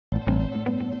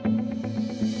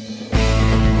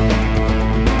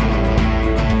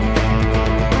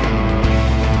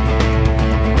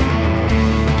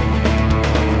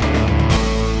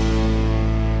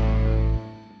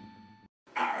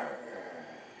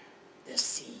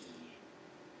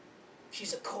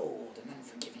She's a cold and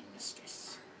unforgiving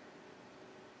mistress.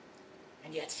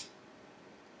 And yet,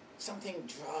 something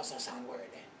draws us onward.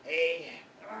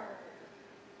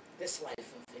 This life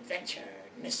of adventure,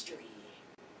 mystery,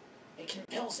 it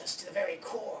compels us to the very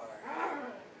core.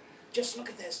 Just look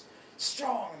at this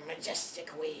strong,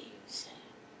 majestic waves.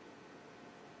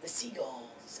 The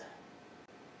seagulls.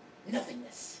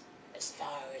 Nothingness as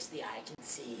far as the eye can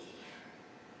see.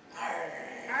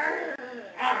 Arr,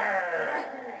 arr.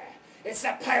 It's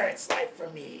the pirate's life for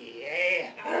me,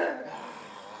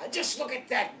 just look at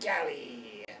that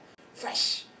galley.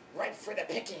 Fresh, ripe for the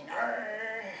picking.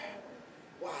 Arr.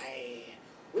 Why,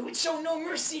 we would show no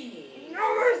mercy.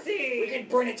 No mercy! We could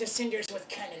burn it to cinders with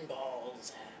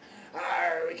cannonballs.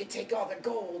 We could take all the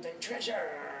gold and treasure.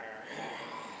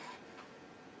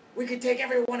 We could take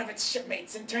every one of its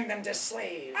shipmates and turn them to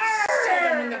slaves. Sell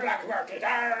them in the black market.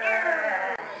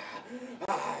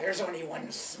 There's only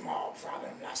one small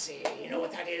problem, lassie. You know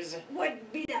what that is?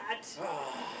 What be that?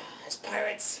 As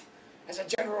pirates, as a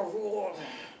general rule,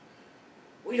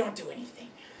 we don't do anything.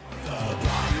 The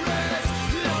pirates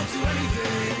don't do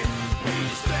anything. We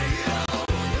just stay home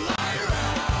and lie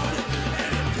around.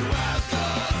 And if you ask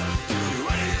us to do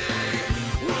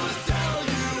anything, we'll just tell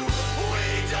you we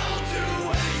don't do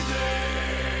anything.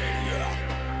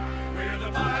 We're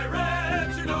the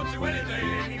pirates who don't do anything.